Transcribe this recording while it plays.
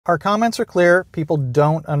Our comments are clear. People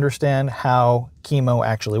don't understand how chemo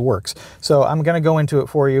actually works. So I'm going to go into it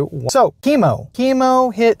for you. So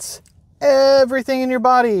chemo hits everything in your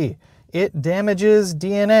body. It damages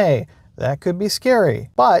DNA. That could be scary.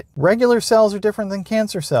 But regular cells are different than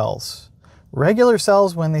cancer cells. Regular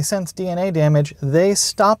cells, when they sense DNA damage, they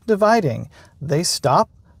stop dividing. They stop,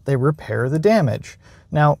 they repair the damage.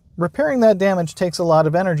 Now, repairing that damage takes a lot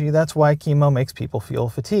of energy. That's why chemo makes people feel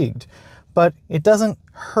fatigued. But it doesn't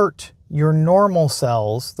hurt your normal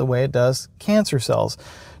cells the way it does cancer cells.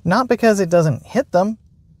 Not because it doesn't hit them,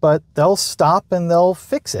 but they'll stop and they'll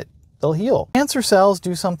fix it. They'll heal. Cancer cells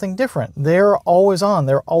do something different. They're always on.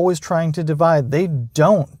 They're always trying to divide. They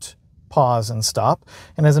don't pause and stop.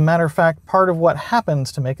 And as a matter of fact, part of what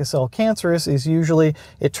happens to make a cell cancerous is usually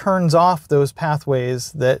it turns off those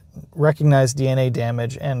pathways that recognize DNA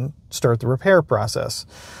damage and start the repair process.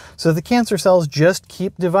 So the cancer cells just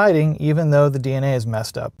keep dividing even though the DNA is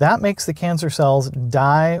messed up. That makes the cancer cells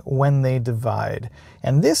die when they divide.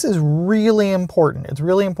 And this is really important. It's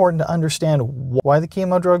really important to understand why the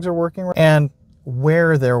chemo drugs are working and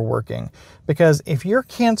where they're working. Because if your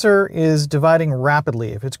cancer is dividing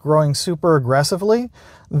rapidly, if it's growing super aggressively,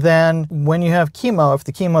 then when you have chemo, if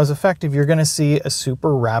the chemo is effective, you're going to see a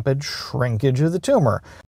super rapid shrinkage of the tumor.